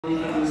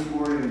This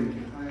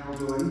morning. Hi, how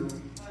doing?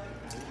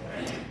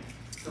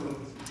 So,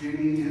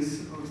 Jenny is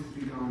supposed to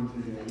be gone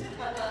today.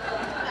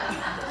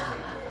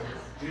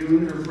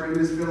 June, her friend,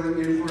 is filling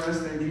in for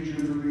us. Thank you,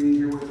 June, for being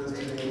here with us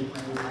today and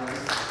praying with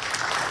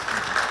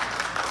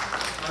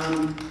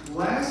us.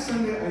 Last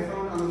Sunday, I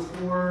found on the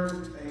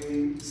floor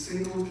a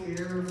single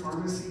care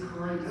pharmacy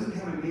card. It doesn't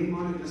have a name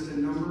on it, just a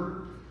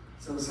number.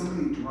 So if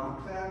somebody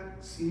dropped that,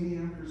 see me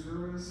after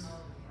service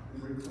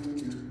and reclaim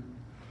your.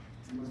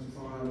 You must have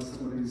fallen out of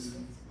somebody's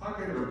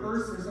pocket or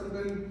purse or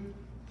something.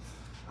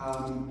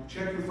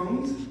 Check your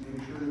phones,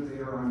 make sure that they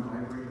are on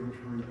vibrate or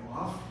turned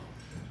off.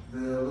 The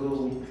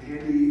little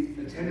handy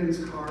attendance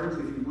cards,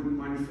 if you wouldn't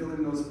mind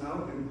filling those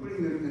out and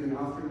putting them in the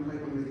offering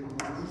plate when they come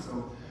around.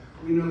 So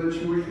we know that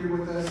you were here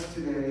with us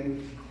today.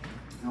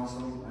 And also,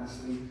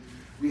 lastly,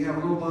 we have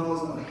little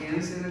bottles of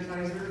hand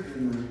sanitizer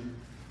in the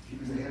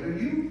pews ahead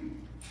of you.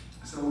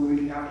 So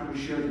after we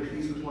share the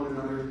peace with one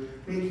another,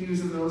 make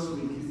use of those so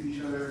we can keep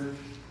each other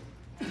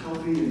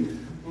healthy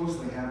and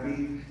mostly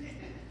happy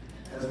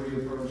as we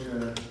approach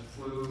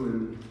flu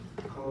and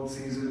cold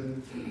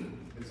season.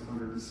 It's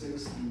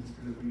 106 and it's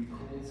going to be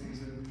cold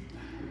season.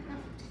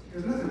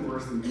 There's nothing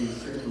worse than being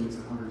sick when it's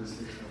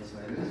 106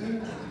 outside, is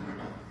it?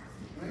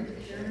 Right,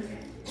 Sharon?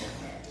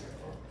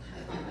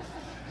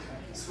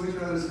 Switch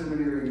out of the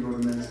seminary and go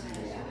to med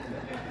school.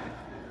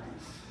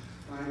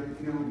 My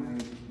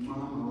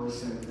mom always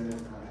said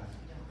that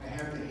I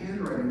have the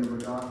handwriting of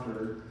a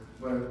doctor,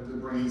 but the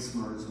brain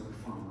smarts of a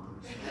farmer.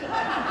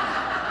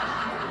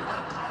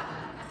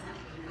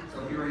 So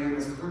here I am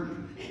as a clergy.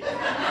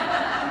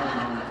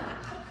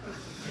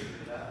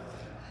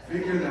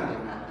 Figure that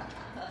one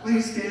out.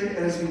 Please stand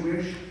as you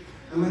wish,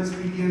 and let's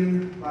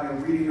begin by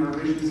reading our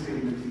vision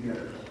statement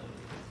together.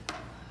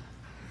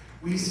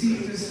 We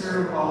seek to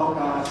serve all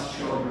God's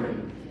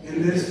children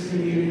in this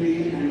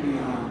community and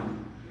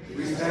beyond,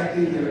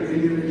 respecting their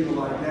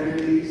individual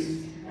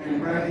identities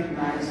and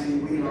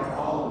recognizing we are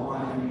all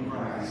one in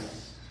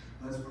Christ.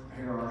 Let's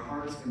prepare our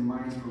hearts and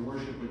minds for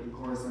worship with the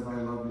chorus of I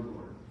Love You,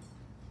 Lord.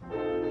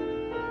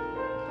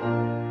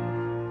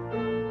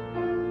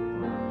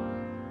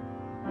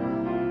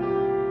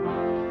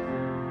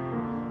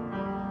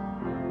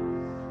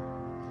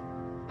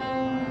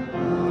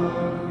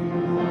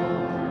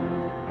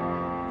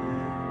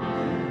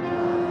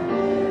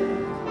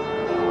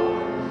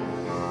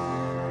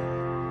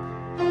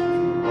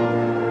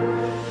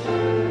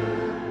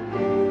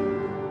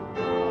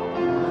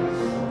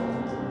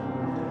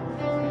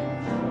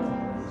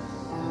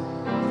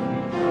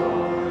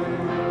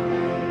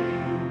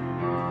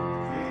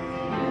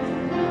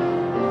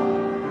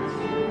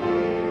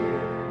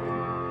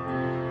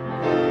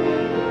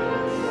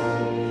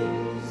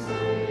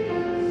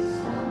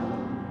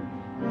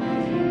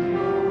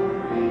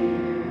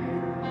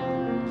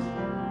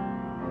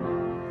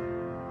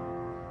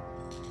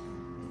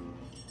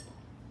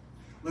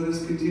 Let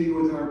us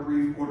continue with our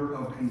brief order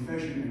of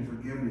confession and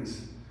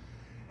forgiveness.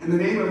 In the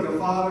name of the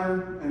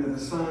Father, and of the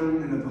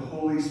Son, and of the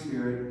Holy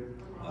Spirit.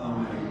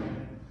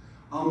 Amen.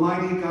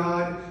 Almighty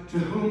God, to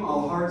whom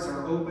all hearts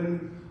are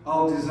open,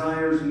 all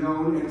desires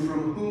known, and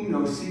from whom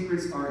no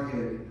secrets are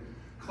hid,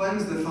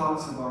 cleanse the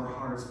thoughts of our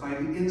hearts by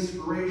the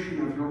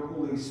inspiration of your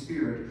Holy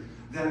Spirit,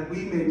 that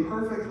we may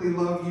perfectly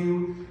love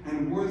you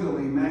and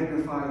worthily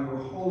magnify your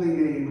holy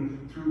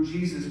name through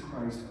Jesus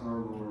Christ our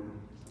Lord.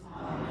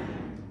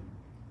 Amen.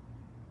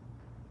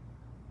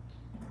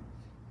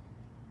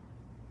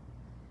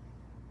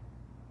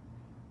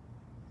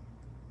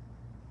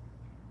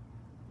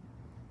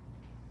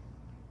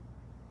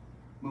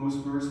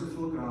 Most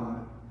merciful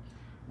God,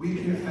 we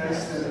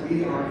confess that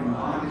we are in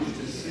bondage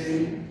to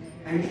sin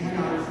and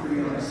cannot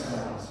free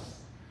ourselves.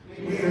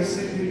 We have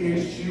sinned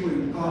against you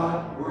in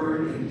thought,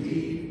 word, and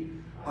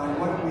deed, by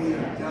what we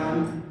have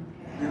done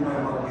and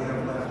by what we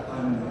have left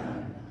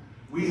undone.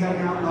 We have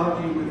not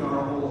loved you with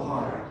our whole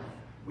heart.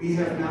 We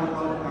have not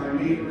loved our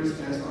neighbors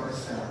as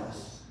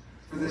ourselves.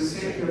 For the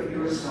sake of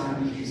your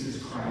Son,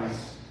 Jesus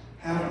Christ,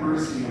 have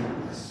mercy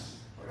on us.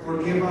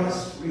 Forgive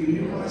us,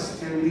 renew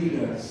us, and lead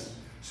us,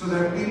 so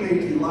that we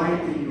may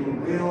delight in your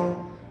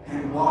will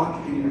and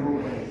walk in your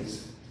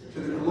ways, to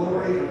the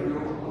glory of your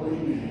holy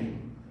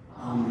name.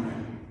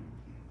 Amen.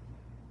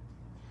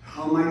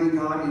 Almighty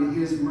God, in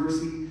his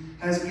mercy,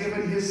 has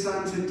given his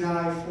Son to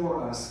die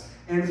for us,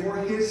 and for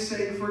his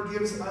sake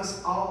forgives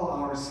us all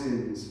our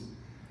sins.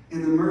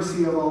 In the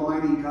mercy of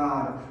Almighty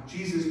God,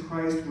 Jesus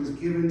Christ was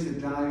given to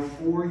die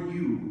for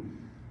you,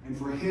 and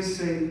for his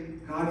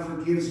sake, God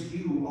forgives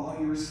you all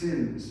your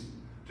sins.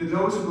 To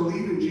those who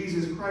believe in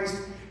Jesus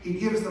Christ, he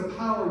gives the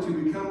power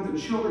to become the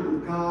children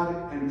of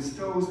God and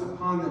bestows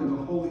upon them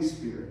the Holy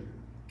Spirit.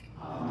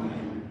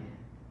 Amen.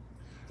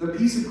 The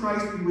peace of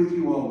Christ be with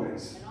you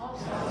always. And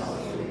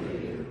also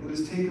with you. Let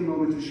us take a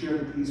moment to share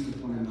the peace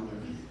with one another.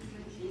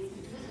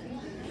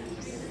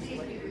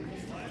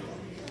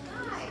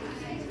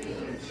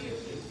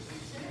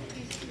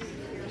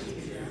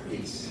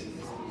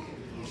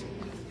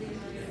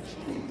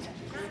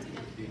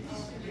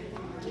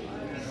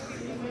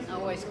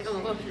 Always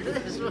come over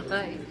this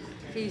way.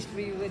 Peace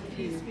be with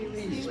you. Peace be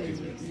with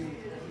you.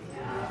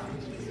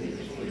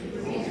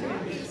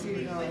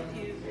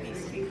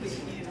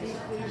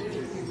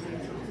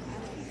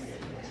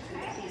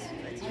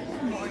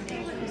 Good morning.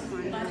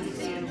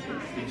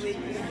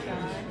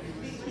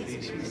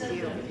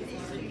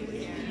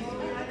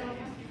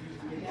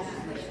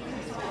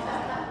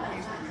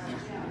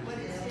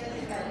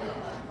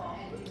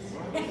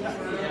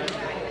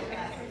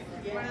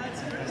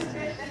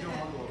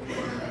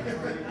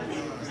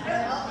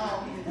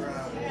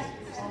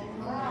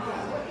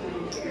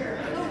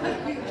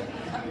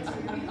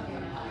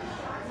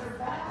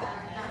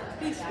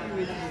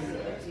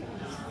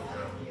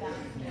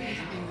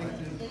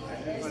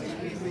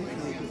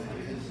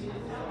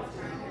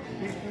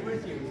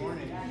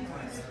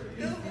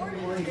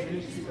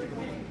 Peace with you, God.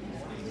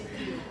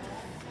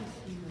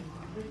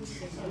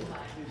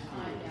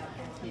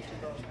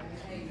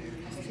 Peace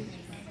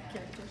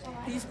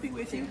with you. Peace be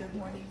with you.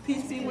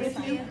 Peace be with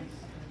you.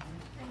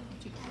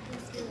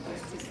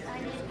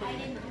 I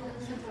didn't do it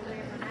super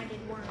rare, but I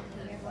did one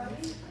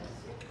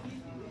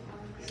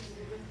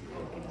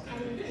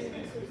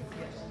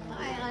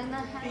here. I'm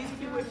not having Peace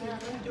be with you.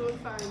 I'm doing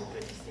fine.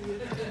 Good to see you.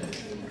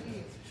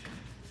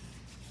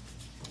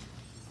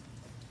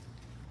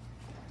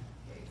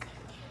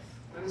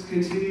 Let us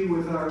continue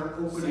with our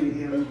opening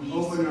hymn,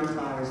 Open Our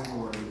Eyes,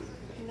 Lord.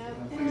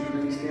 Please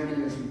remain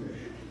standing as you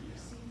wish.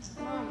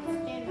 Mom,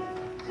 stand up.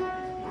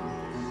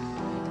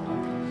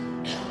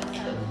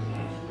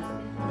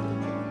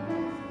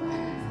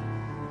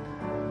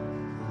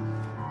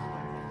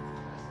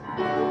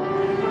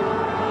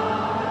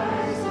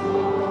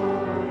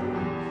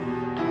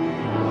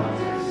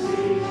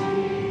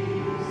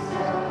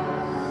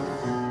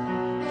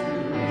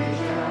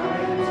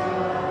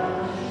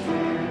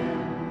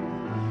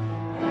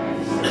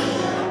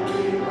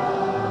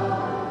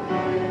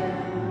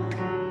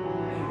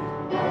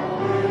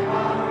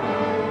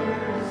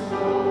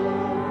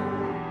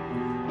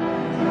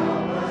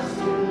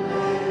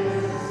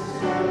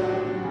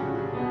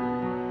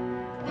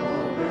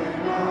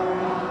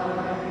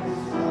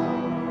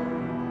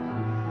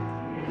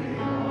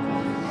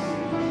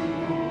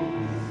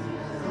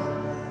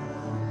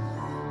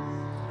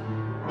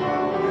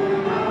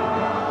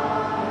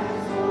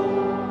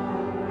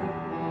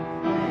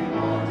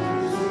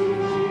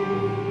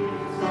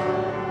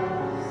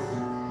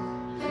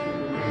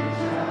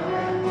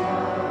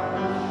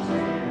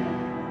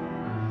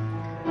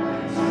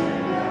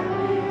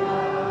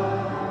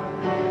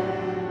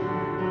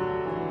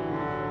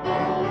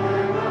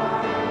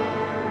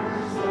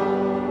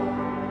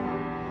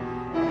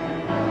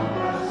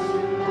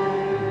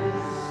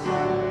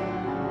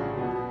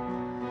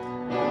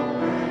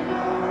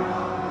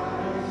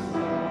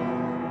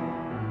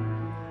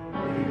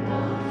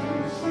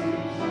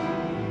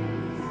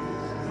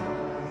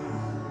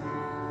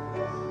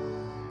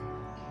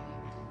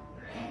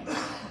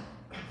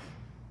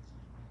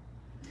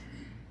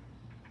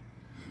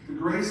 The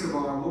grace of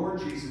our Lord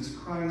Jesus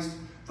Christ,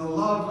 the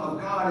love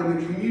of God, and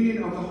the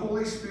communion of the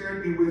Holy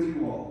Spirit be with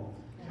you all.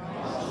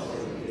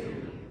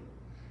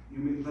 You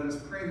may let us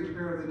pray the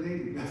prayer of the day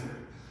together.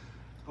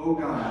 O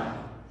God,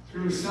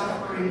 through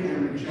suffering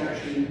and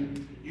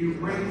rejection, you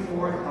bring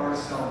forth our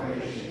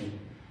salvation,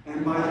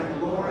 and by the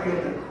glory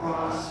of the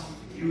cross,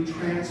 you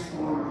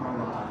transform our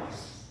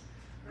lives.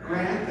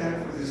 Grant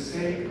that for the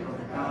sake of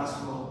the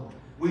gospel,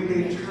 we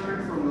may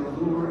turn from the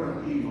lure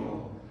of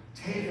evil,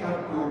 take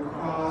up your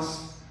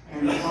cross,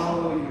 and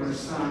follow your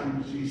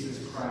Son,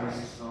 Jesus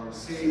Christ, our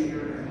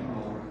Savior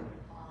and Lord.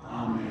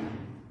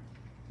 Amen.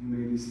 You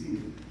may be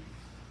seated.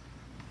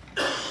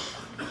 The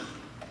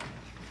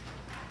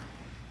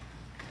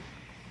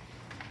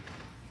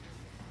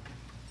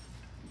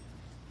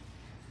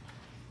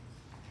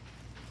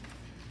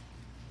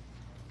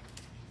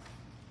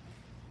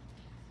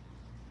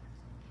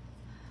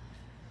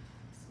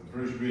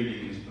first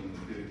reading is from the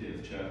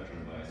 50th chapter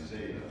of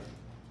Isaiah,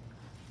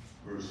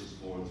 verses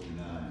 4 through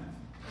 9.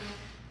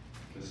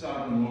 The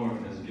sovereign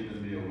Lord has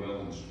given me a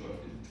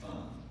well-instructed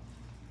tongue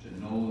to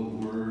know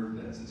the word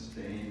that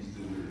sustains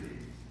the weary.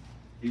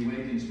 He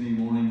wakens me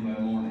morning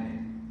by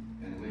morning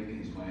and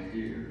wakens my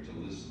ear to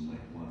listen like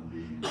one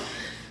being awake.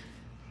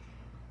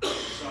 The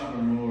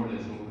sovereign Lord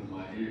has opened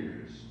my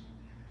ears.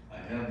 I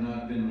have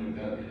not been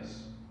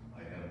rebellious.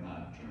 I have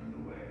not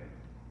turned away.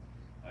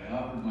 I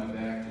offered my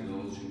back to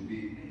those who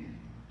beat me,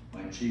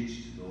 my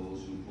cheeks to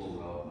those who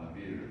pulled out my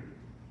beard.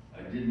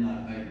 I did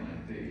not hide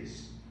my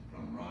face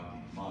from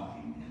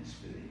mocking and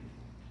spitting.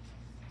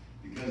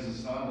 Because the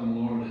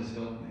sovereign Lord has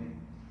helped me,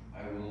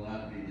 I will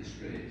not be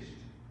disgraced.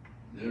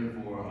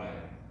 Therefore I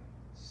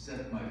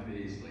set my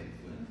face like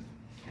flint,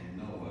 and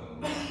know I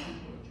will not be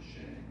put to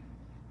shame.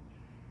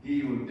 He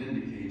who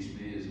vindicates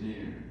me is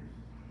near.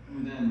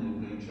 Who then will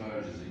bring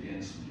charges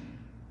against me?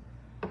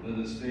 Let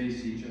us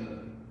face each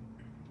other.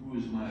 Who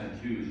is my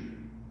accuser?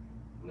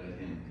 Let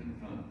him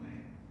confront me.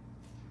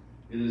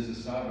 It is the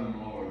sovereign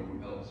Lord who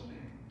helps me,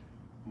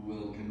 who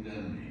will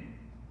condemn me.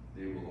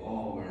 They will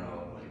all wear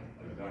out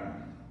like a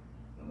garment.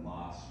 The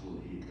moths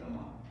will eat them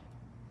up.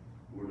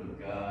 Word of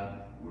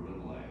God, word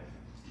of life.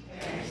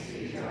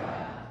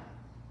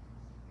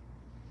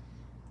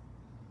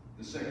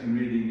 The second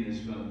reading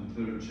is from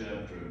the 3rd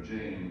chapter of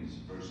James,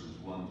 verses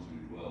 1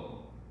 through 12.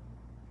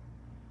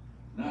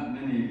 Not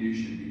many of you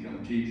should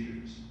become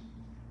teachers,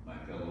 my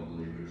fellow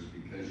believers,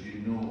 because you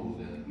know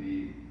that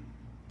we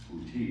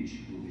who teach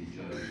will be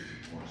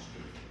judged more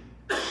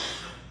strictly.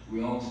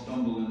 We all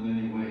stumble in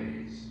many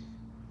ways.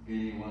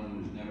 Anyone who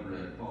is never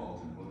at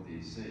fault in what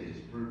they say is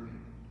perfect,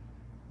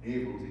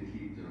 able to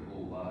keep their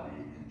whole body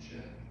in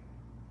check.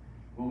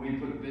 When we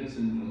put bits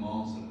into the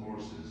mouths of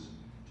horses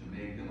to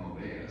make them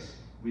obey us,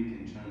 we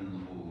can turn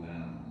the whole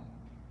animal.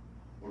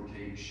 Or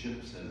take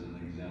ships as an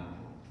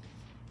example.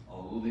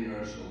 Although they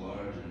are so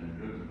large and are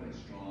driven by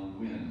strong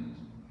winds,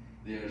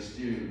 they are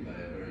steered by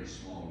a very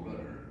small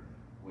rudder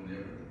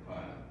wherever the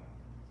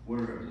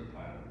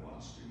pilot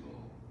wants to go.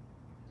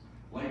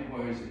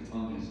 Likewise, the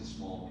tongue is a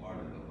small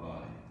part of the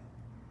body,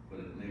 but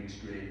it makes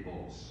great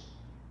boasts.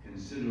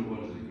 Consider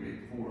what is a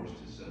great force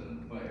to set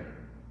on fire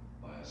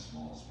by a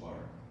small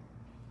spark.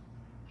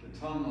 The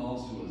tongue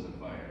also is a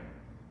fire,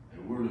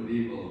 a word of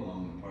evil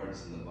among the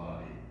parts of the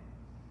body.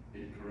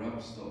 It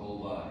corrupts the whole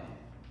body,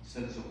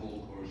 sets the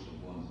whole course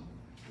of one's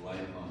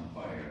life on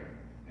fire,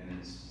 and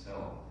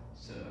itself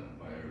set on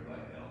fire by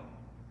hell.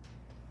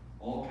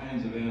 All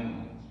kinds of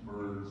animals,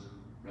 birds,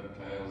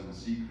 reptiles, and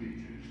sea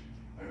creatures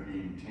are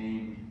being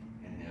tamed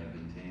and have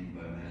been tamed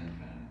by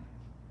mankind.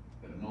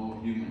 But no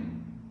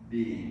human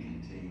being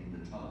can tame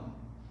the tongue.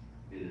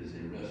 It is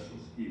a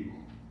restless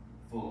evil,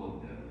 full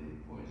of deadly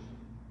poison.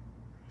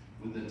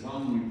 With the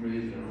tongue we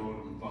praise our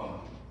Lord and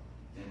Father,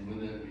 and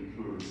with it we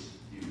curse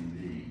human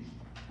beings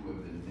who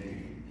have been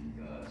made in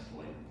God's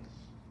likeness.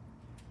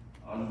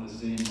 Out of the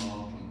same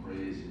mouth come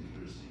praise and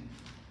cursing.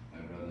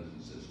 My brothers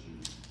and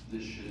sisters,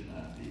 this should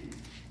not be.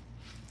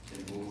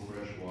 Can both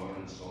fresh water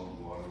and salt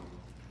water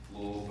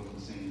flow from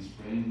the same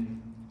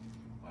spring?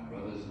 My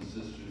brothers and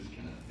sisters,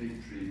 can a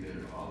fig tree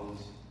bear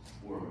olives,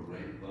 or a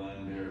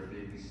grapevine bear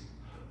figs?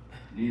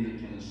 Neither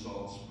can a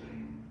salt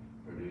spring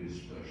produce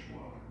fresh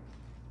water.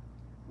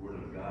 Word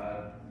of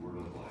God, word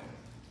of life.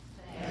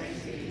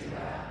 Thanks be to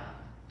God.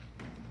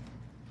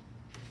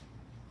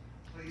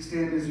 Please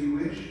stand as you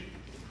wish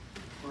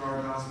for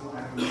our gospel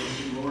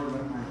acclamation. Lord,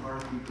 let my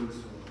heart be good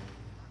soil.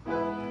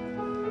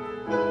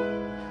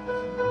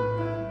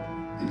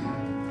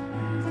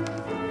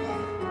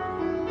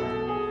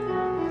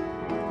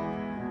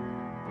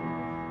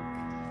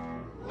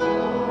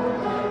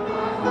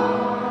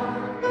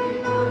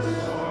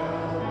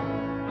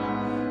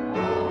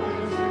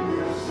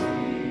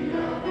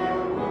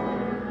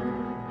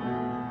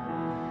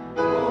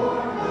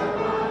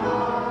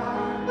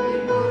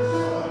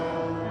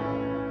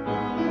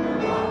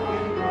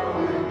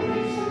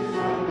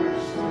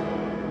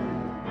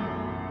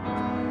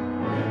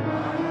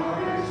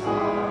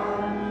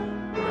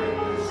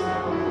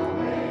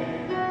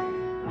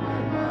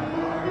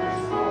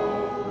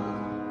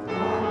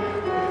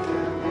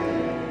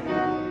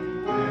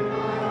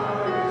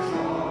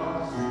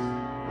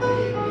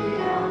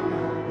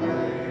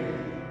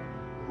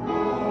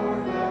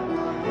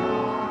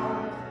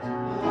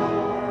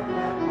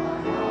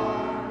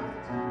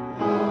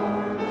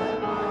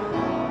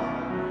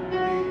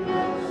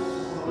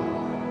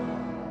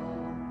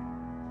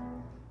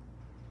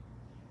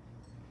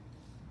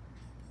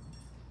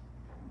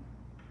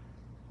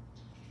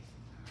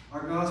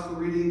 Our gospel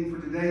reading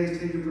for today is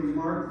taken from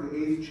Mark, the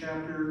 8th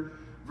chapter,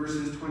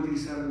 verses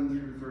 27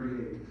 through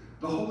 38.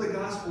 The Holy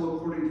Gospel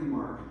according to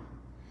Mark.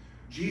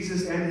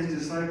 Jesus and his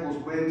disciples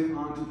went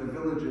on to the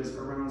villages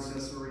around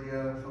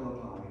Caesarea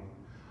Philippi.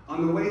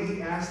 On the way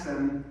he asked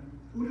them,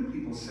 "Who do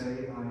people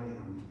say I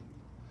am?"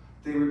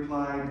 They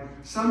replied,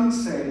 "Some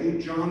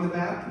say John the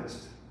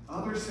Baptist,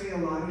 others say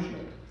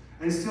Elijah,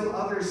 and still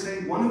others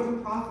say one of the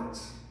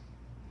prophets."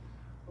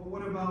 "But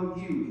what about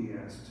you?" he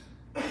asked.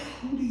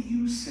 "Who do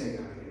you say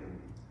I am?"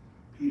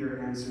 Peter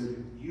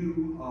answered,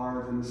 "You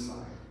are the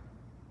Messiah."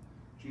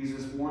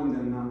 Jesus warned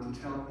them not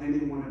to tell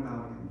anyone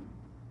about him.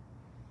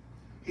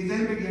 He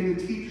then began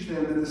to teach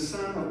them that the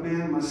Son of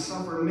Man must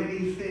suffer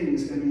many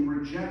things and be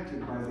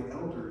rejected by the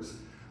elders,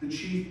 the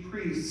chief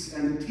priests,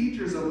 and the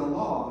teachers of the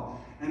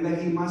law, and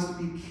that he must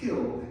be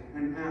killed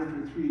and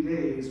after 3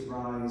 days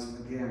rise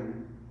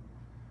again.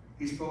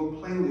 He spoke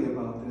plainly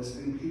about this,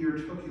 and Peter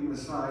took him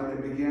aside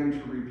and began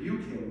to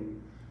rebuke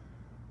him.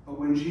 But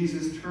when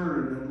Jesus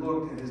turned and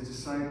looked at his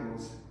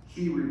disciples,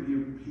 he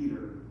rebuked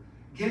Peter.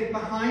 "Get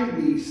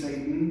behind me,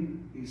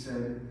 Satan," he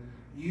said.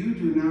 "You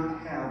do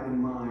not have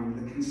in mind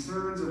the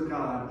concerns of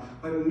God,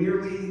 but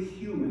merely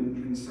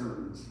human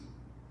concerns."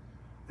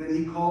 Then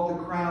he called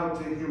the crowd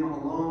to him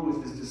along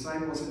with his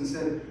disciples and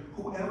said,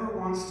 "Whoever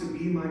wants to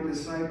be my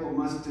disciple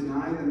must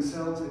deny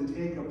themselves and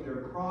take up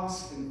their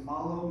cross and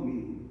follow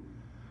me.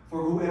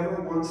 For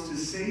whoever wants to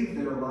save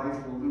their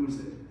life will lose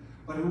it,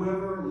 but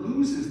whoever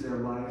loses their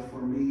life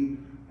for me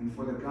and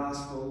for the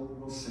gospel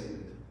will save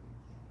it.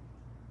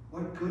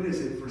 What good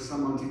is it for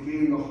someone to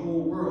gain the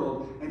whole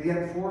world and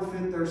yet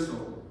forfeit their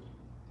soul?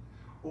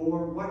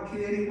 Or what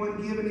can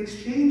anyone give in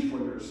exchange for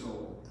their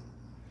soul?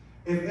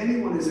 If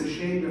anyone is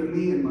ashamed of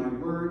me and my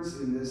words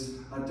in this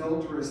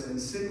adulterous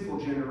and sinful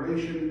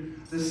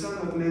generation, the Son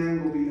of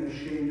Man will be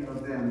ashamed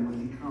of them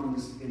when he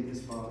comes in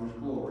his Father's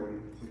glory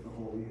with the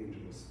holy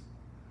angels.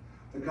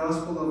 The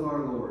Gospel of our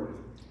Lord.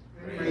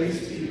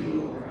 Praise to you,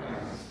 Lord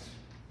Christ.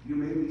 You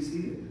may be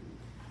seated.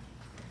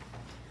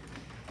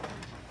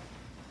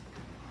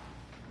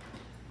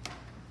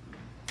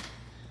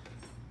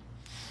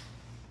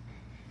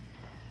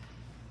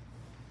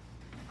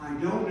 I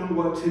don't know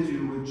what to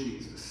do with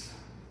Jesus.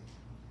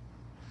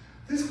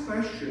 This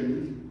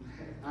question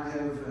I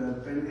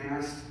have been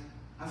asked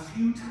a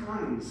few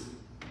times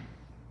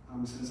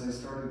since I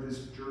started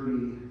this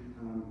journey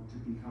to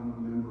become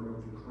a member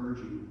of the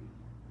clergy.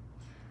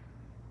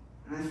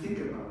 And I think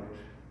about it.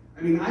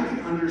 I mean, I can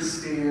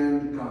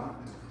understand God,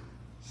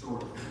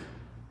 sort of.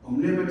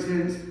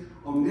 Omnipotent,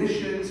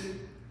 omniscient,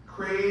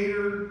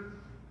 creator,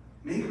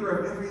 maker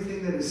of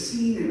everything that is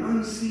seen and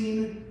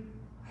unseen.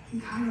 I can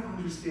kind of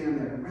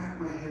understand that and wrap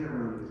my head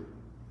around it.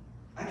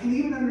 I can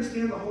even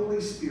understand the Holy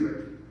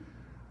Spirit,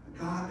 a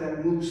God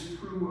that moves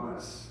through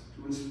us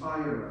to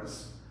inspire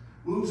us,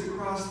 moves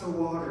across the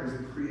waters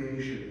of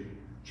creation,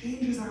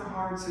 changes our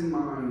hearts and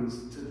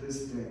minds to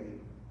this day.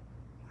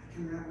 I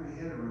can wrap my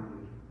head around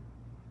it.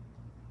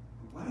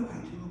 But what do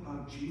I do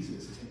about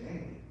Jesus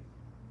today?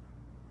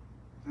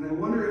 And I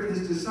wonder if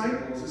his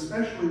disciples,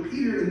 especially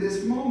Peter, in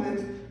this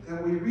moment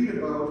that we read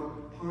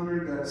about,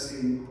 pondered that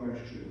same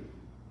question.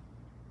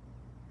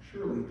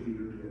 Surely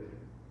Peter did.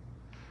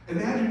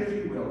 Imagine,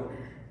 if you will,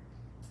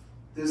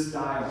 this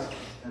dialogue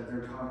that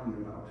they're talking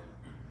about.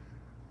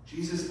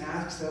 Jesus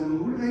asks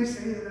them, who do they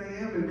say that I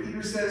am? And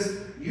Peter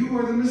says, you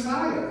are the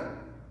Messiah.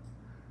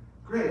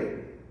 Great.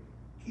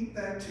 Keep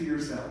that to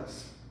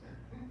yourselves.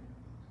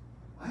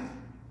 What?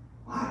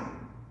 Why?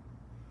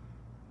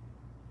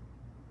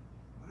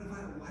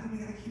 Why do we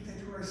got to keep that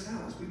to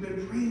ourselves? We've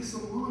been praying so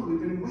long.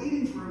 We've been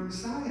waiting for a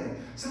Messiah.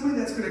 Somebody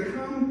that's going to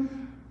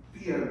come,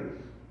 be a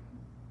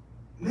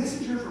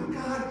messenger from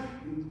God,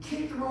 and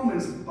kick the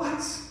Romans'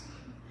 butts.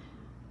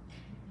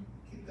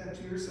 Keep that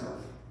to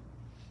yourself,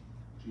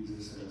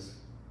 Jesus says.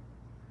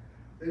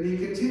 Then he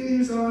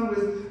continues on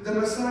with, the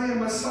Messiah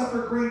must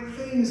suffer great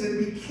things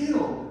and be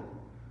killed.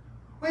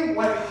 Wait,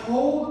 what?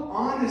 Hold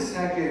on a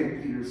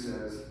second, Peter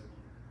says.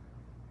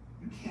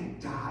 You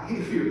can't die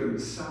if you're the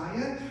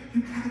Messiah.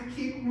 You got to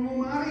kick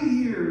Rome out of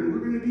here, and we're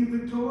going to be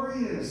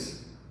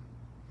victorious.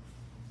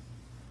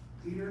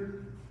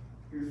 Peter,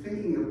 you're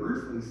thinking of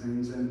earthly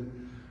things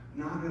and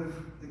not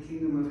of the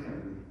kingdom of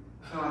heaven,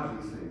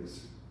 godly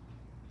things.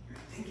 You're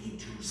thinking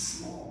too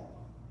small.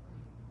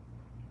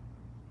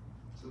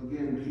 So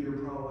again, Peter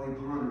probably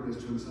pondered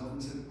this to himself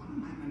and said, what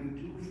am I going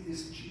to do with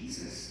this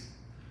Jesus?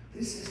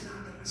 This is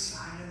not the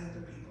Messiah that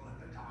the people have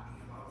been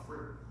talking about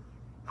for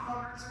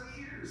hundreds of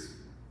years.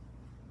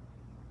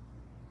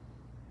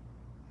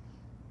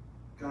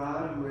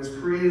 God, who has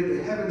created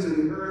the heavens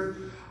and the earth,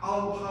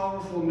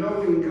 all-powerful,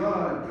 knowing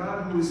God,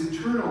 God who is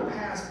eternal,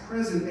 past,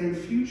 present, and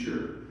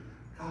future,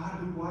 God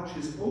who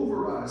watches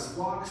over us,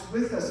 walks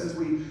with us as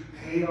we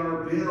pay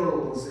our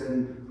bills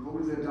and go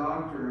to the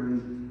doctor,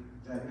 and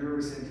that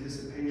nervous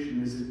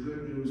anticipation, is it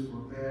good news or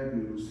bad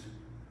news?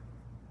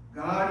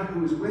 God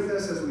who is with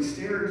us as we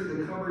stare into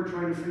the cupboard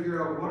trying to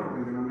figure out what are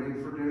we going to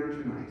make for dinner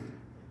tonight.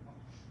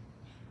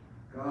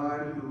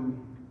 God who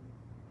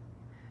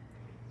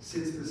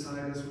sits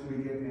beside us when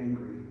we get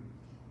angry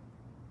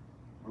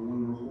or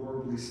when we're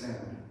horribly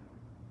sad.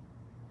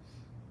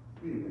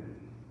 Wait a minute.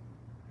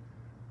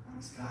 How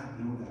does God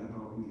know that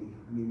about me?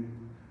 I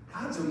mean,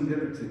 God's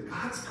omnipotent.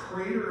 God's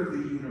creator of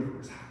the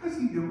universe. How does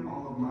he know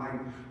all of my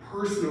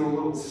personal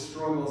little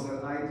struggles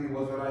that I deal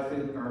with that I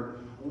think are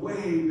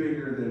way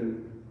bigger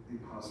than they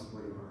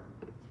possibly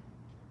are?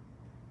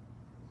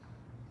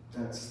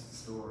 That's the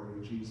story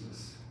of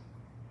Jesus.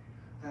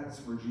 That's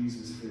where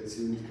Jesus fits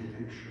into the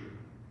picture.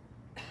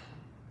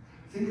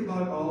 Think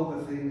about all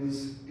the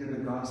things in the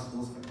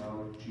Gospels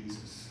about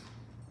Jesus.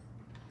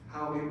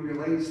 How it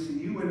relates to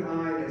you and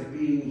I as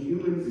being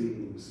human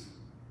beings.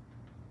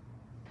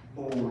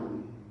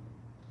 Born.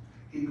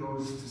 He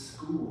goes to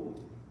school.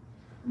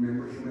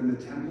 Remember him in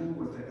the temple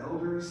with the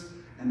elders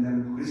and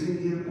them quizzing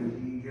him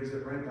and he gives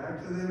it right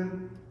back to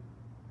them?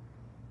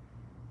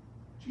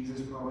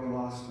 Jesus probably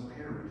lost a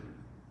parent.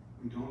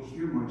 We don't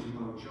hear much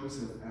about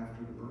Joseph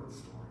after the birth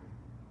story.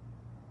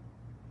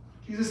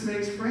 Jesus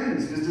makes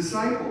friends, his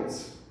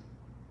disciples.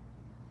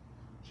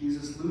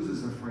 Jesus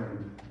loses a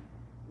friend.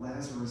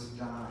 Lazarus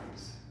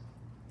dies.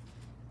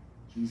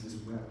 Jesus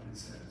wept, it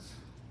says.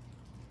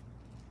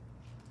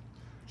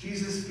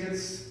 Jesus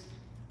gets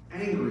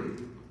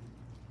angry.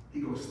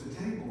 He goes to the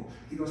temple.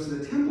 He goes to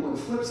the temple and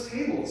flips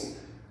tables.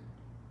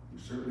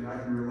 Certainly I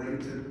can relate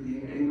to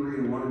being angry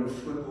and wanting to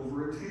flip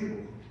over a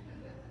table.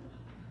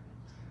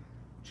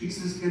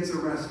 Jesus gets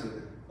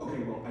arrested.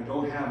 Okay, well, I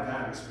don't have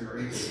that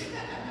experience.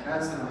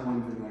 That's not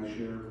one thing I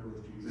share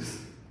with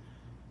Jesus.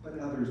 But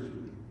others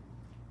do.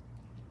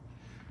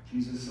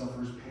 Jesus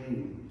suffers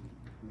pain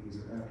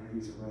after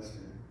he's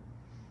arrested.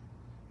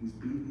 He's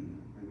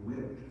beaten and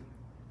whipped,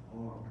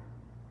 flogged.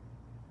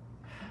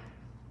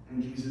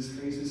 And Jesus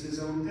faces his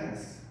own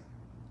death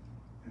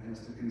and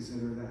has to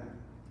consider that.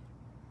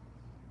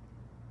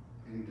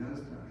 And he does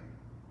die.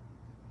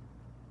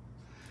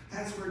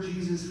 That's where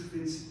Jesus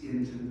fits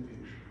into the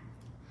picture.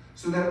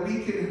 So that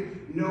we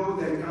can know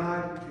that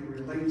God can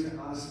relate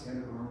to us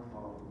and our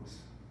problems.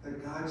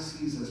 That God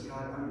sees us,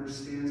 God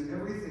understands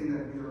everything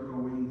that we are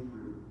going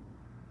through.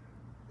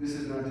 This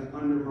is not to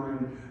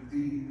undermine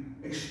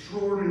the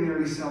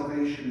extraordinary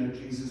salvation that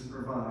Jesus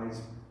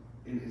provides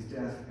in his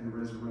death and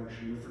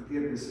resurrection, the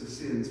forgiveness of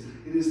sins.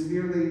 It is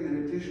merely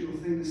an additional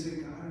thing to say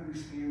God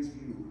understands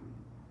you.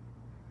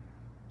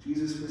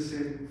 Jesus was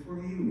sent for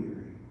you,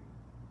 Mary,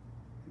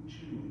 and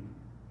June,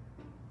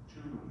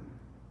 John.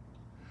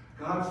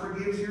 God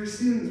forgives your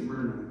sins,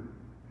 Myrna,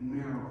 and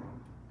Meryl,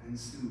 and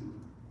Sue,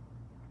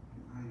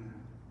 and Ina.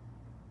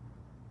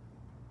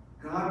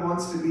 God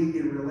wants to be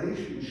in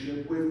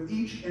relationship with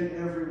each and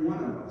every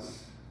one of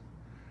us.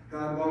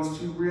 God wants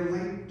to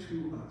relate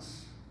to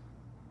us.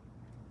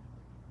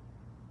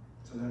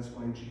 So that's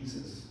why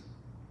Jesus.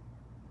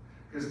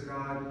 Because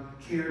God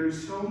cared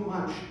so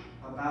much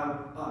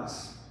about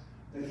us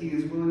that he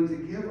is willing to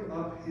give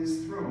up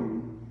his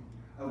throne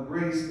of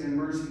grace and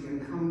mercy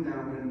and come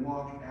down and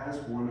walk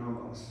as one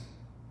of us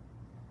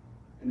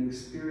and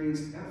experience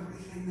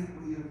everything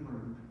that we have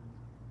learned.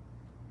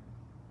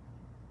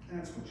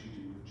 That's what you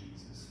do with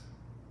Jesus.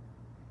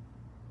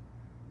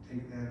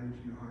 Take that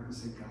into your heart and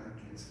say, God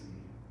gets me.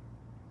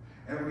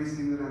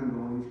 Everything that I'm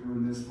going through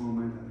in this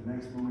moment and the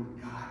next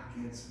moment, God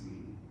gets me.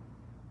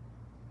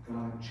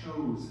 God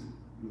chose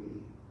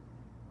me.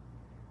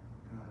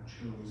 God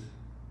chose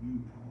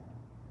you, Paul.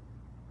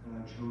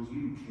 God chose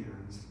you,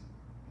 Karen's.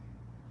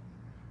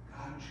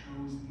 God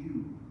chose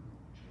you,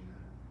 Gina.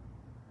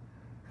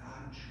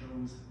 God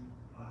chose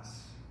us.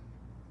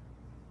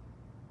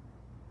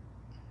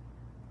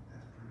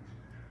 That's pretty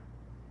special.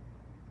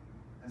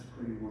 That's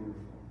pretty wonderful.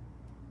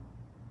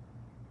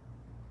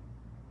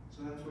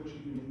 So that's what you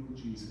can do with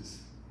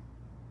Jesus.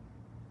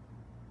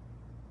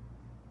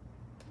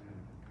 Amen.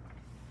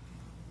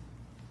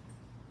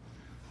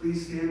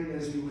 Please stand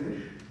as you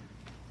wish.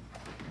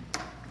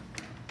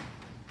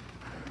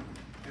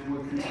 And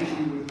we'll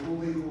continue with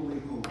Holy, Holy,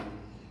 Holy.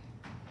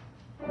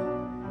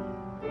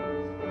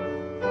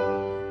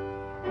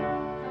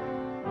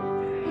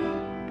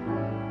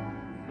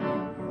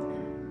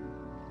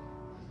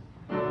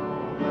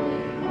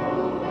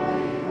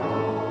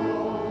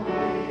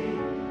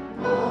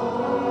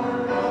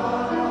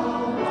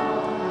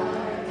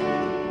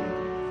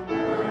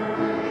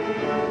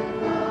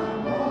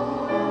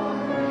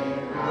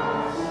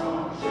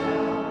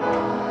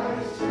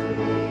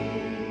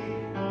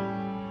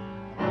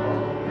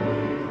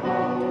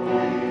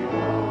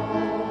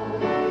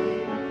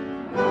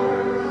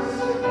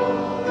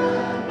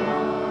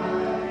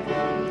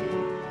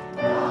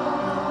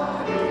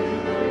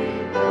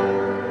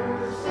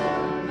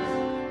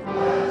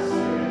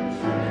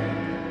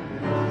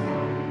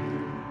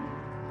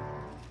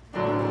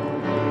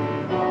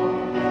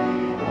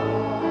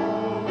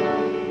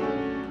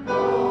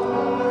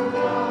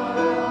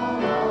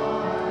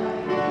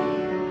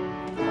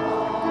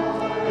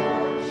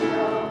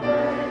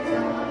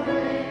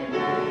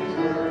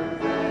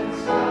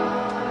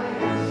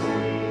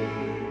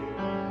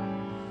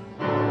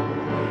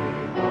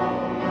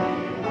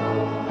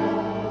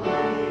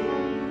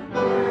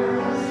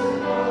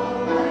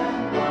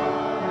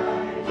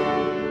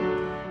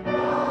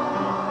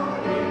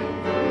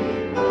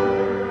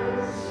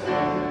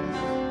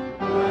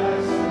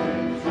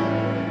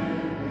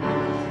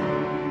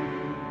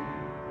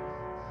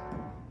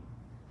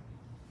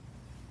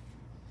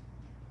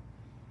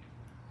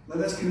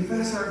 Let us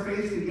confess our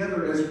faith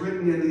together as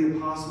written in the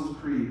Apostles'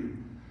 Creed.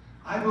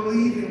 I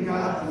believe in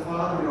God the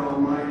Father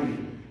Almighty,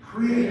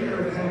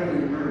 creator of heaven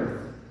and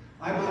earth.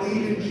 I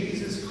believe in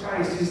Jesus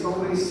Christ, his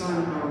only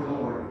Son, our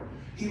Lord.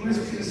 He was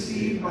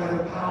conceived by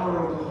the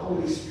power of the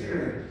Holy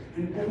Spirit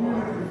and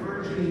born of the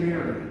Virgin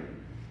Mary.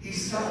 He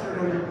suffered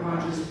under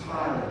Pontius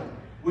Pilate,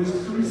 was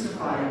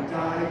crucified,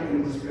 died,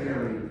 and was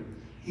buried.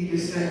 He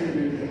descended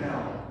into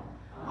hell.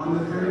 On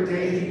the third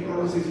day he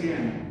rose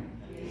again.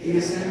 He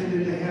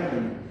ascended into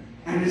heaven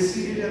and is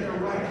seated at the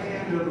right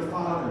hand of the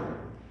Father.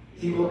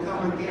 He will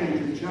come again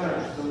to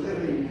judge the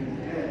living and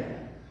the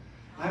dead.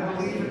 I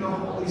believe in the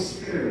Holy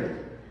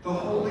Spirit, the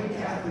Holy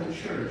Catholic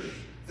Church,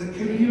 the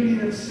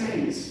communion of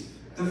saints,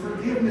 the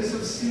forgiveness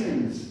of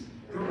sins,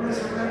 the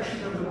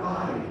resurrection of the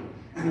body,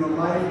 and the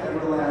life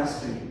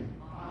everlasting.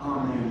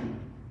 Amen.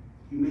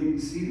 You may be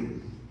seated.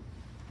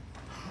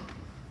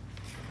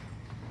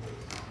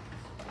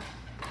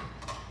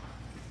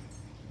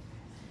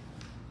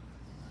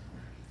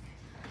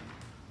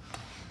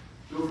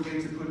 Don't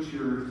forget to put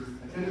your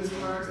attendance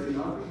cards in the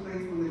offering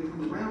plates when they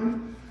come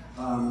around.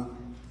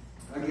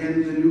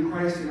 Again, the New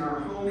Christ in Our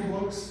Home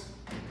books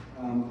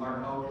are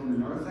out in the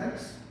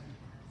narthex.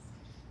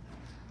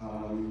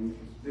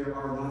 There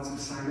are lots of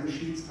sign-up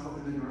sheets out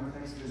in the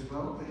narthex as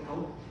well to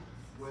help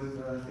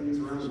with things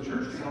around the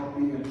church, to help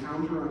being a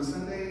counter on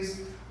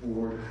Sundays,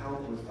 or to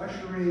help with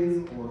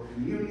ushering, or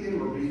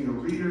communion, or being a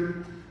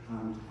reader.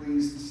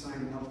 Please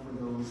sign up for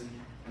those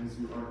as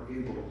you are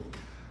able.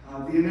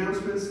 The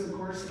announcements, of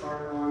course,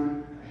 are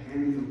on a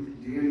handy,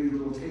 dandy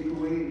little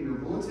takeaway in your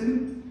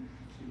bulletin.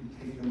 So you can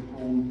take them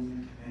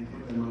home and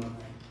hit them up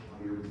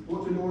on your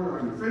bulletin board or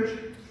on your fridge.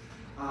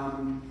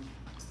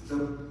 The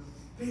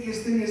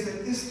biggest thing is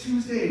that this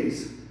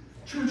Tuesday's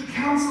church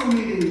council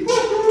meeting.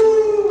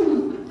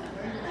 Woo-hoo!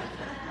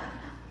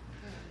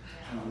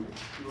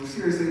 Well,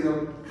 seriously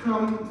though,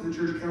 come to the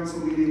church council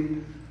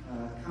meeting.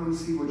 Come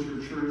see what your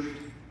church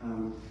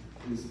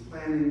is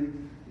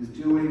planning, is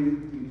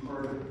doing. Be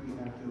part of it. Be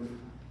active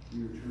in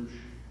your church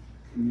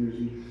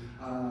community.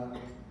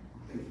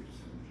 Thank you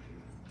so much.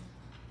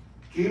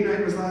 Game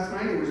night was last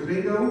night. It was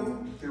bingo.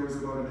 There was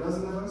about a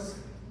dozen of us.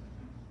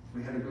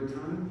 We had a good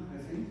time, I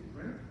think,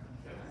 right?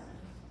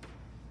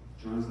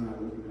 John's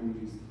not looking.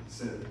 He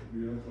said,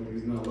 like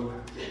he's not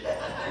looking.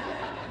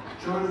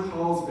 John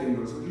calls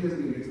bingo, so he doesn't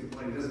even get to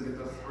play. He doesn't get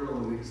the thrill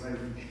and the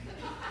excitement.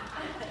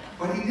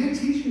 But he did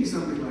teach me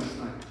something last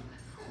night.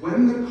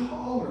 When the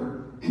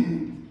caller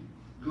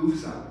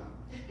goofs up,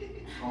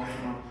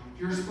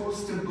 you're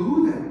supposed to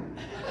boo them.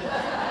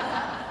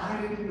 I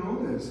didn't know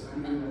this. I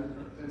mean,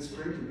 that's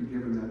great to be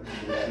given that.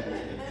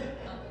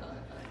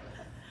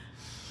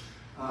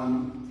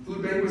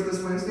 Food bank was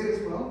this Wednesday as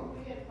well.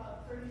 We had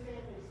about 30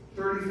 families.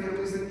 30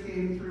 families that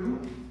came through.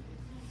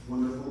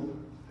 Wonderful.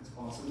 That's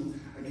awesome.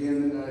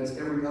 Again, it's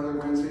every other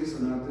Wednesday, so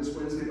not this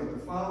Wednesday, but the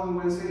following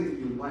Wednesday. If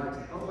you would like to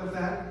help with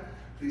that,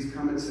 please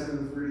come at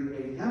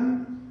 7:30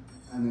 a.m.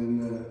 And then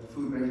the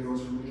food bank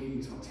goes from 8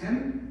 until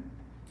 10.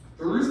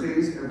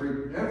 Thursdays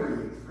every week.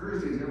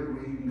 Thursdays every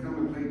week. You can come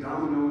and play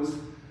dominoes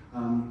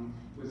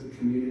with the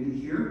community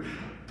here.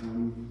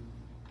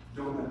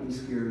 Don't let me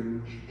scare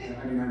you.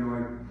 I mean, I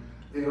know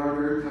they are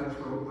very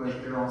cutthroat,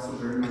 but they're also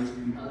very nice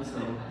people. So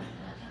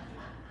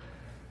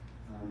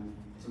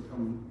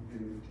come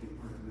and take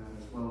part in that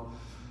as well.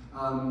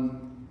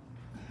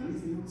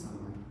 Anything else on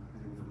mine? I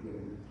am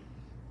forgetting.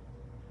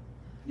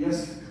 Yes?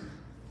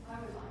 I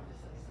would like to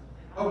say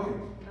something. Okay.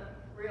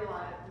 I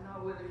don't know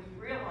whether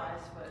you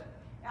realize, but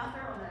out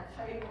there on that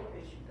table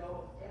as you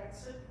go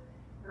exit,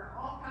 there are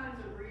all kinds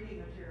of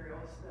reading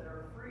materials that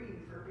are free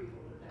for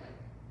people to take.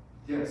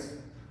 Yes.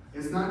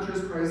 It's not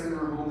just Christ in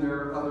our home. There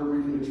are other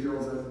reading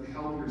materials that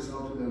help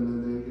yourself to them,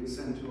 and they get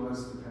sent to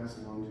us to pass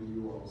along to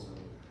you also.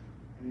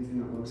 Anything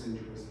that looks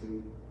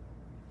interesting,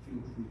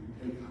 feel free to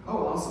take.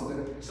 Oh, also,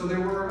 so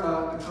there were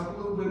a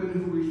couple of women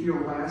who were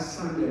here last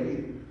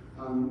Sunday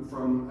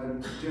from a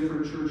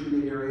different church in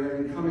the area,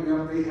 and coming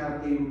up they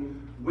have a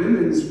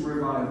women's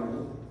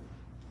revival,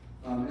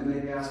 and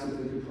they asked if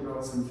they could put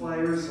out some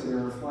flyers, so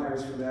there are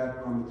flyers for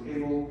that on the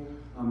table.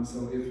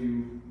 So if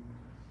you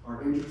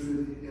are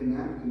interested in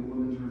that, in the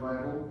women's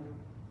revival,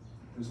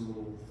 there's a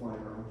little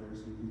flyer out there,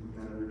 so you can put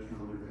that on your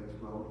calendar as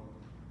well.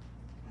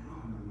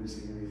 Oh, I'm not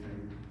missing anything.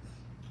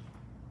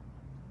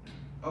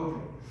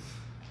 Okay.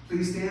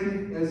 Please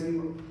stand as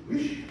you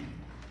wish.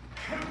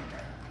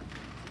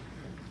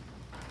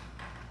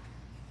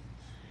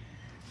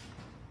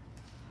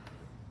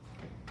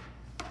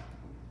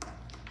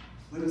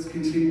 Let us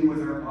continue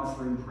with our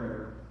offering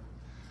prayer.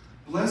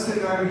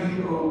 Blessed are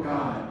you, O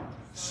God,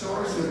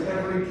 source of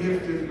every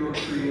gift of your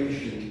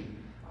creation.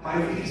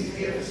 By these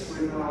gifts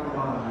with our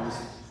lives,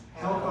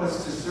 help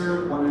us to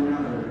serve one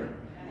another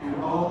and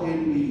all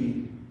in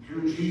need,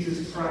 through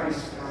Jesus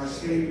Christ, our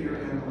Savior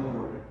and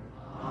Lord.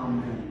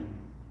 Amen.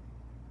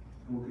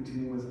 And we'll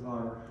continue with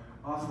our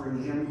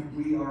offering hymn,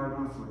 We Are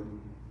an Offering.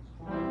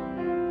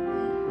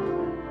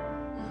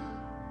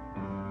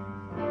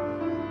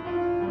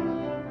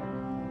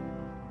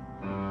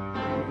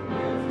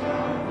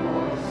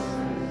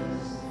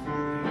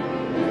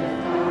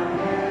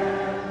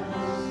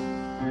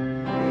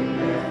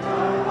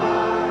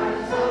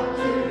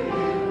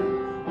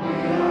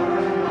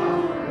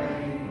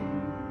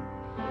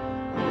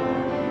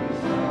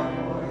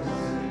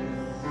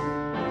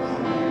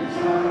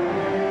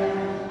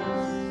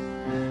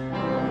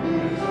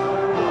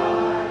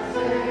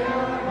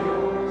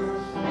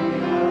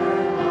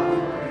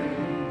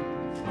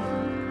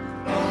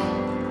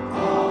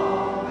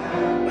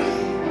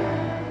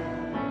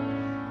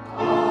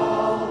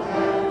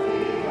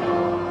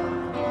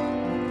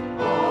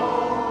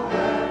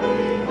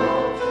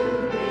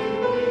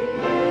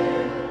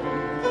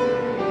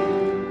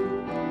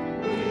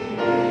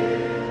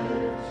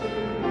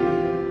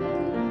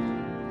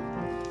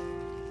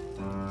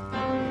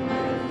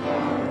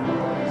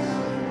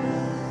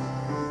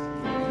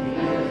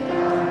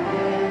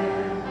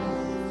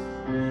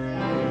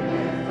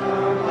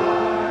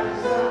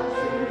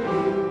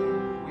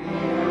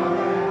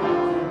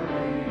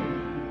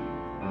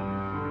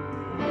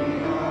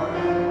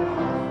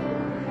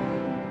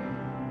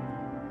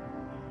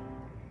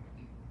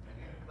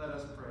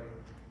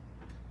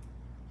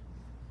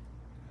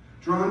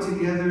 Drawn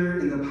together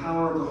in the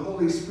power of the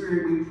Holy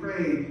Spirit, we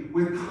pray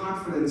with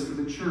confidence for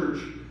the church,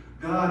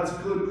 God's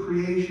good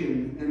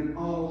creation, and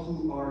all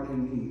who are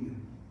in need.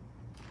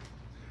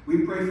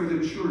 We pray for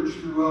the church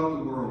throughout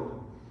the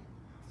world.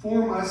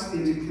 Form us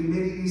into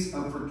committees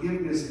of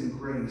forgiveness and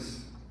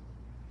grace.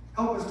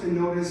 Help us to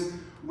notice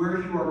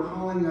where you are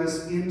calling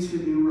us into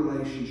new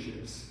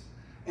relationships.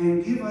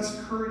 And give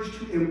us courage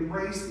to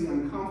embrace the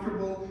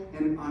uncomfortable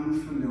and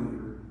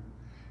unfamiliar.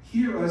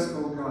 Hear us,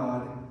 O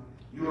God.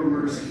 Your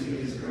mercy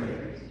is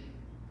great.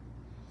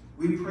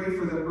 We pray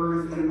for the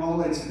earth and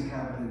all its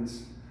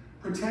inhabitants.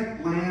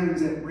 Protect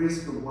lands at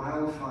risk of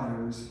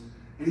wildfires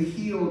and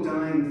heal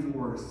dying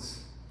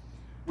forests.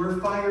 Where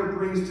fire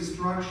brings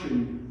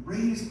destruction,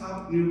 raise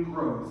up new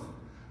growth.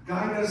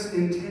 Guide us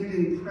in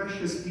tending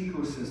precious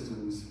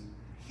ecosystems.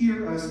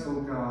 Hear us, O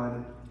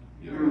God.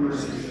 Your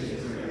mercy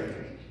is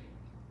great.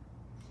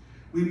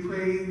 We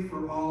pray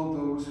for all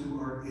those who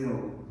are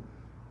ill,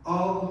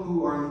 all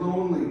who are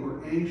lonely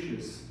or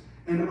anxious,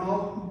 and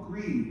all who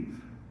grieve.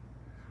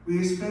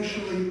 We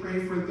especially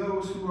pray for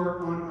those who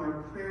are on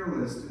our prayer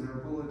list in our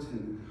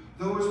bulletin,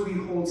 those we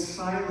hold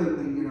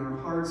silently in our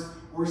hearts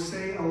or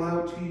say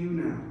aloud to you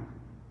now.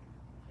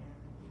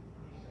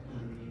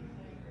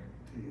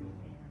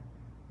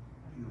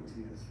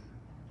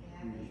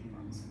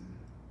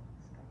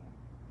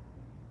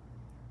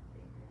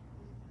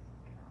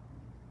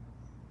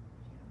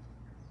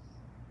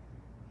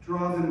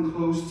 Draw them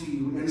close to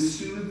you and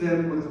soothe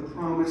them with the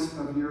promise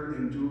of your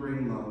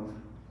enduring love.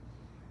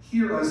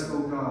 Hear us, O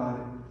God.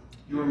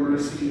 Your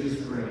mercy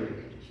is great.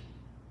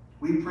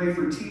 We pray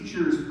for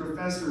teachers,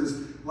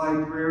 professors,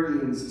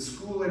 librarians,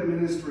 school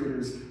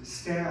administrators,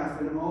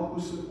 staff, and all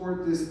who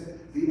support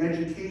the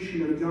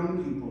education of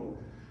young people.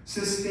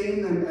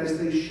 Sustain them as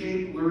they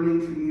shape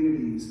learning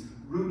communities,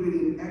 rooted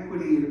in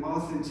equity and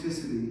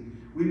authenticity.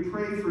 We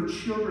pray for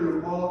children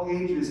of all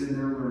ages in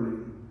their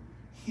learning.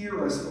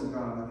 Hear us, O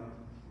God.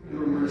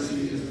 Your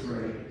mercy is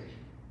great.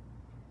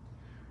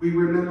 We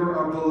remember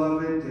our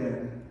beloved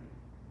dead,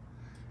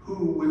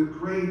 who with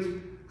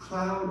great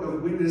cloud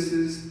of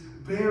witnesses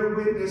bear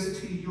witness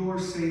to your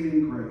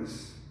saving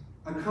grace.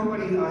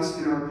 Accompany us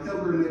in our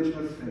pilgrimage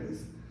of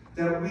faith,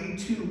 that we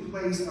too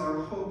place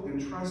our hope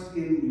and trust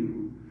in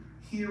you.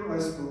 Hear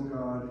us, O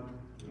God.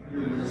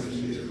 Your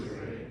mercy is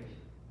great.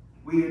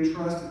 We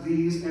entrust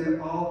these and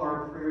all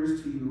our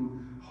prayers to you,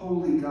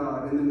 holy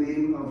God, in the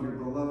name of your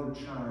beloved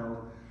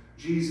child,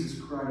 Jesus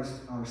Christ,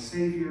 our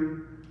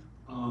Savior.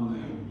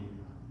 Amen.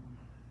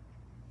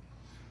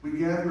 We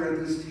gather at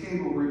this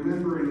table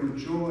remembering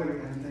with joy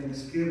and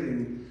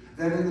thanksgiving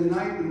that in the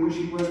night in which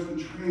he was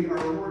betrayed,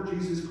 our Lord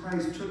Jesus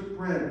Christ took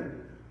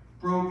bread,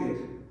 broke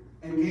it,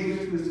 and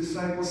gave it to his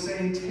disciples,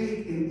 saying,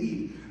 "Take and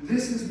eat.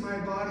 This is my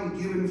body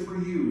given for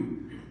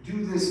you.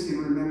 Do this in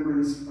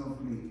remembrance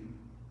of me."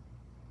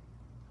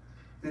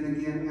 Then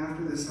again,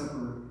 after the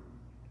supper,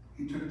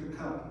 he took the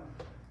cup,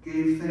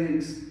 gave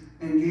thanks,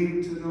 and gave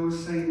it to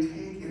those, saying,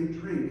 "Take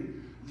and drink.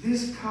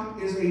 This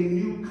cup is a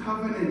new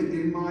covenant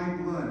in my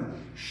blood,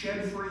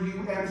 shed for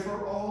you and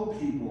for all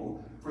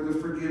people for the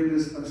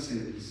forgiveness of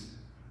sins.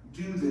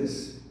 Do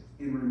this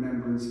in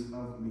remembrance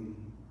of me."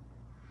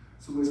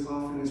 So as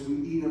often as we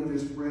eat of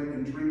this bread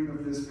and drink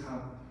of this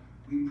cup,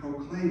 we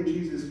proclaim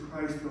Jesus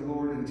Christ the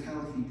Lord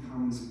until he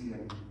comes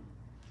again.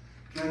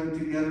 Gathered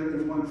together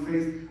in one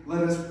faith,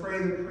 let us pray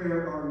the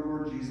prayer our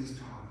Lord Jesus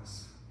taught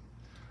us.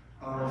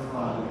 Our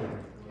Father,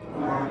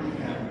 who art in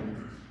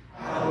heaven,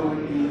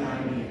 hallowed be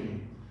thy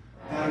name.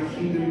 Thy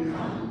kingdom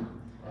come,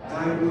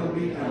 thy will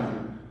be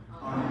done,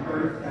 on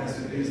earth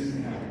as it is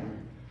in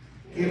heaven.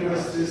 Give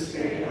us this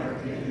day our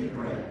daily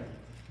bread,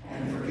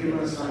 and forgive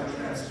us our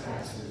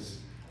trespasses,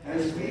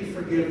 as we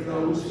forgive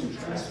those who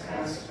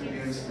trespass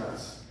against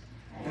us.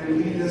 And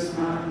lead us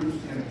not into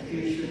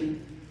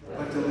temptation,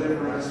 but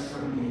deliver us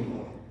from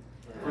evil.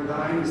 For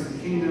thine is the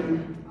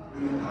kingdom,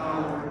 and the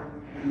power,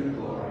 and the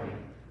glory,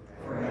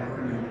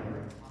 forever and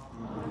ever.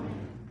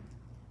 Amen.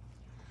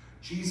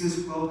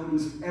 Jesus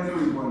welcomes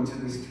everyone to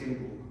this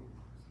table.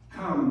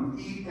 Come,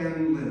 eat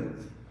and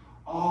live.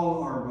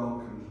 All are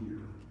welcome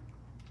here.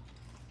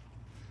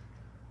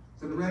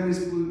 The bread is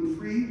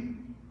gluten-free.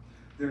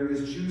 There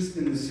is juice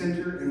in the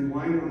center and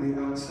wine on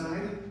the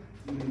outside.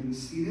 You may be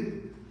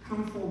seated.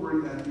 Come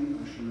forward at the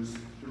usher's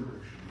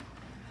direction.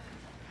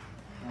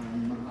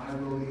 I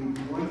will lead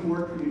one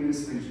more communion.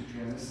 Thanks,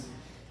 Janice.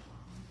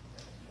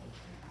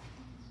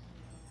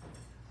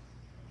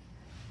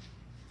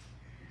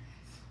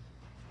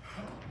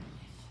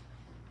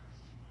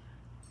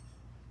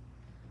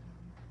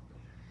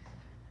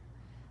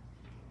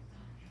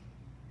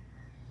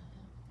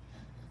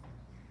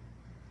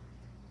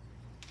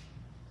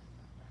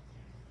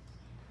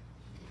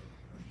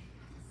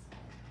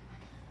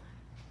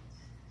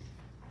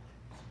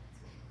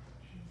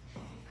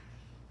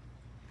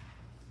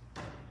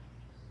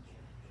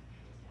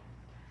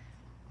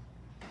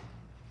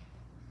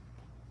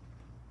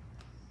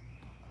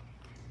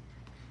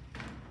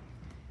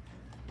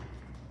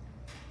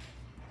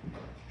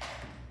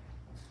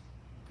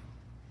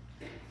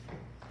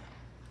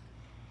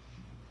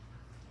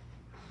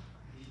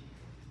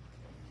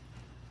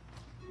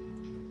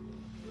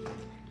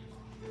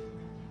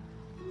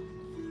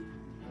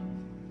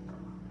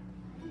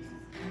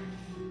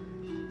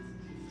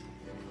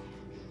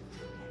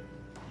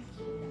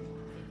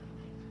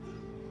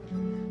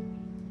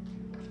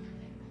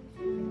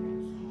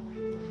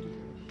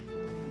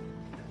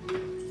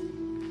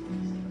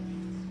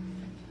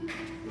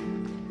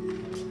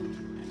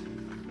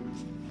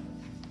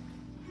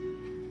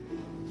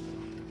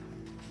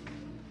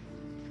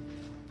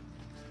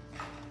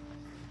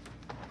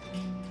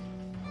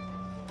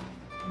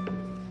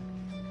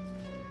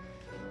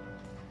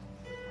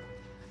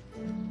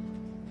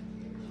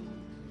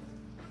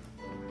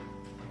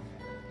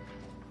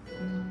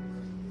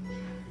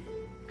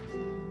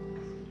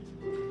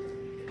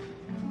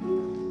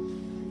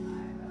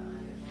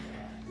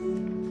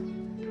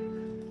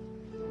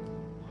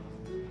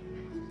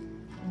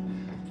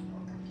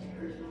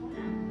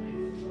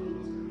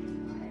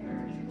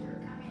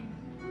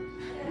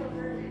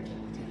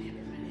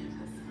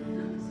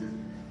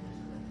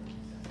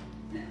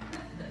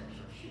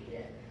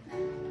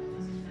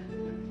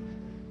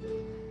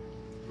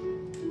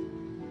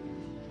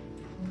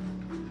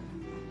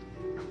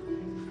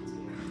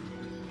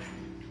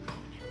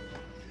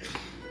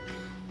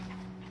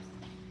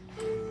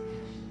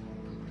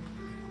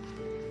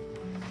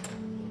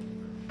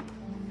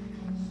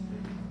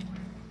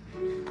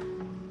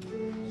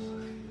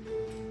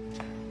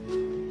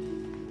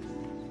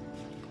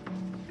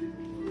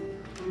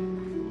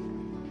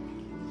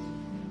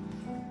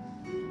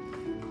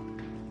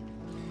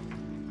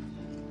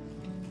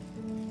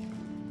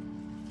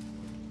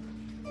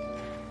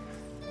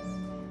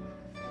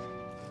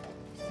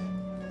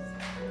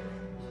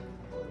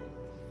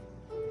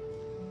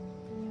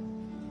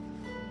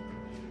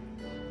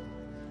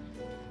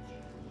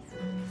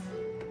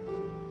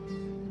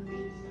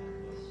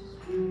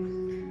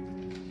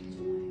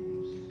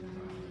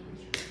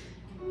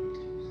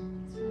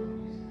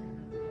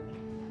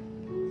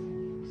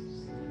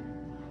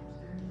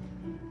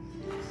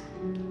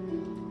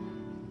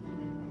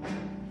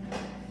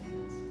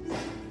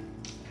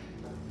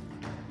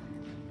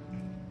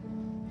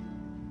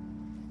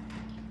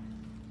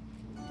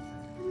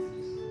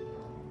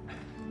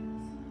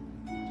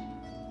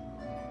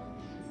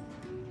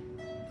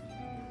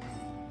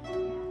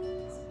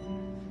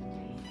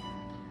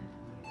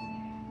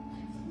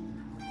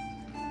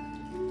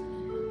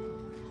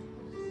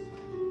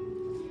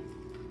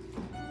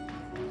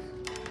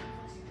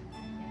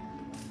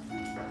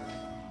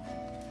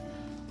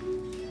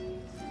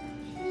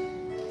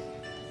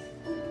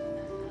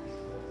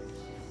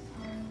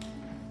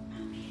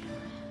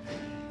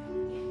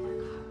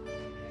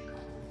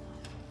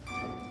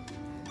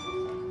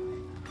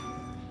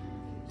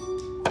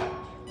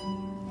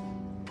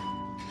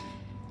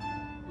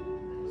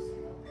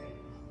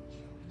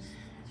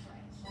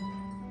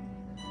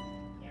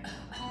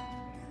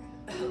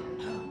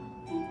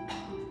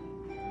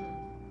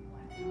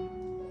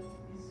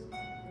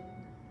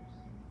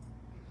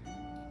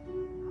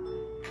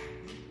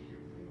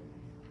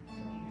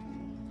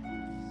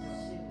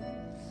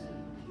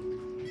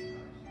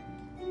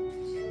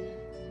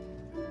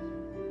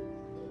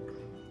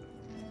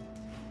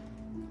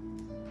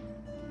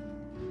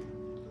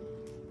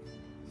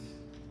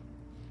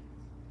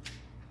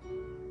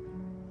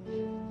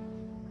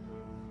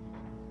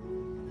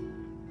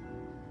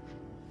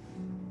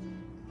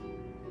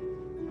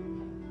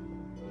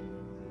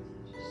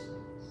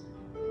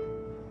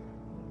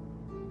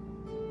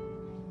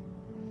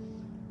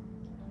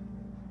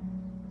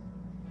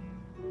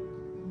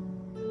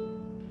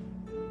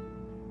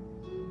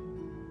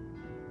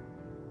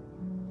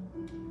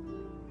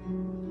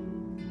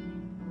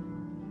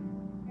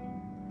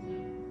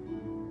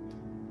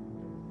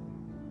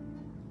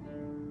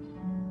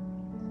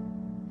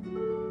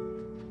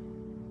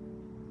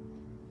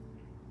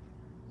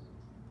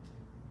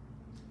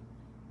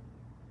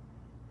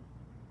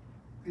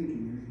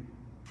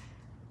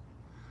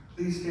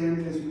 Please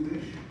stand as you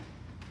wish.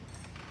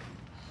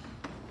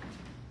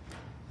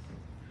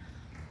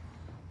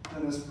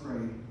 Let us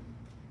pray.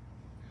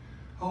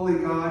 Holy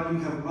God, you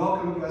have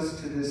welcomed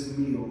us to this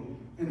meal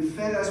and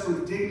fed us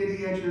with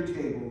dignity at your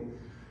table.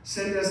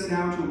 Send us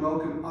now to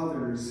welcome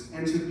others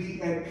and to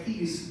be at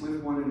peace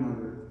with one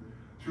another.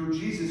 Through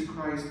Jesus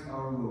Christ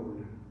our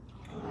Lord.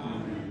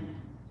 Amen.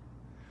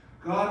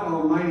 God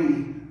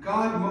Almighty,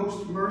 God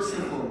most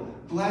merciful,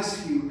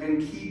 bless you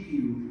and keep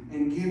you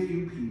and give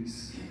you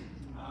peace.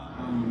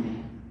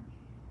 Amen.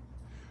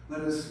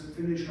 Let us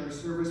finish our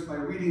service by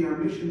reading our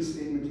mission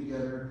statement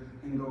together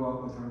and go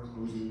out with our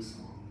closing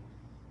song.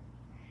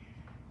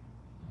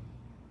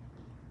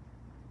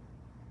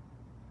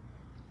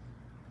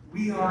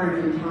 We are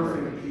an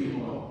imperfect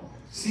people,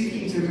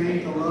 seeking to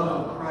make the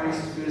love of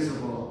Christ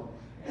visible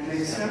and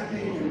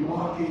accepting and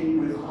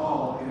walking with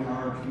all in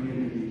our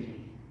community.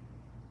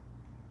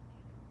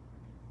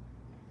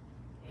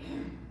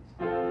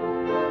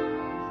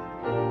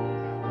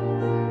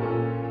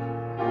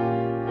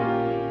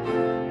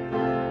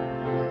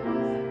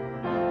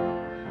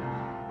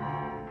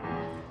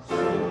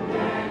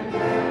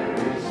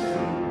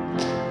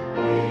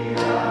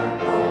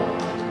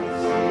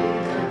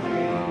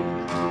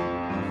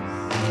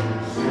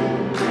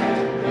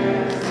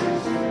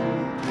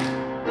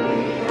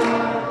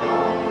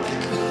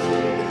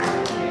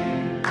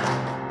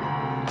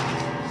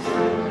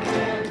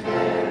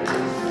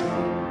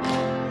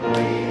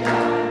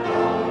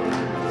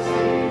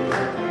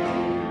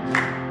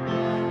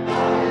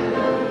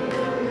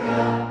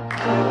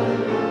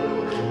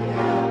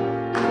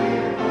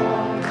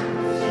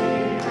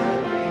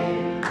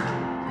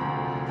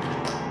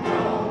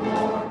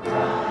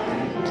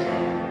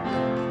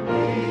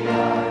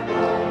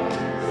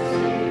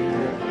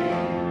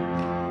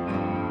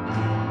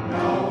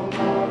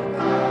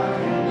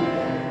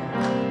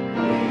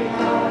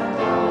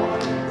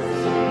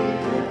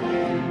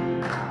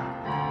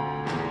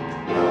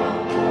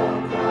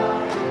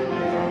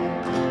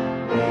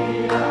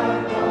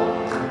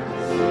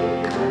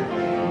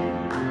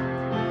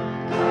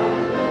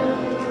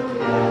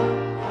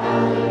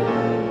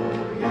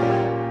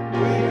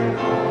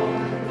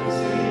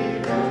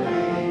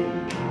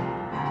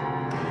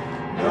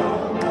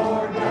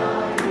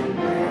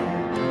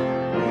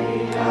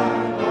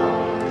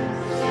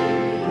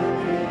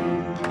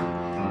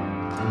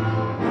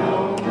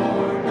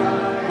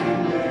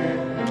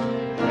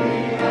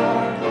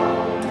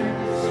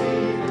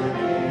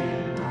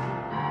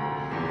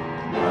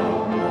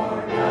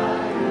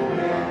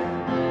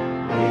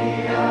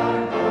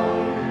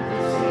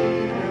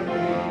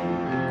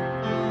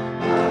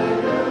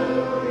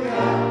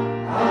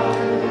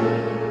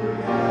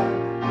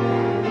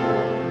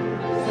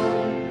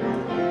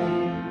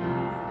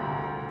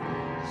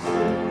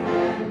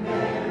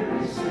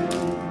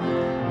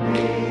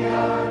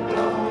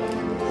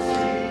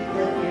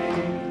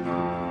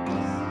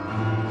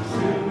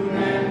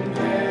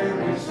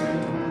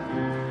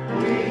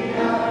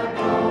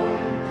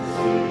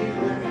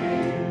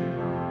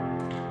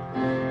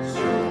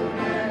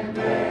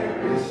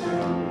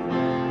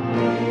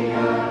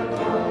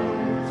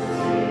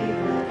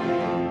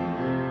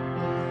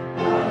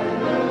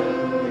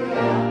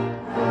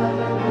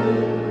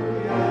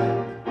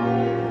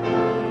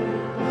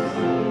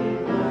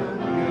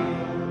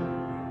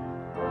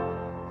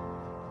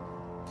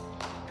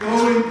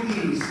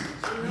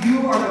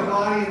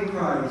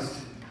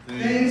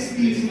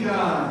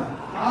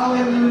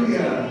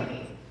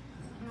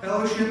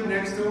 Fellowship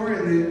next door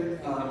in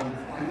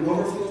the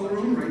overflow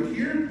room right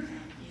here.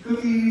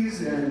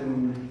 Cookies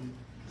and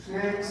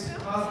snacks,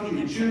 coffee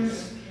and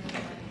juice.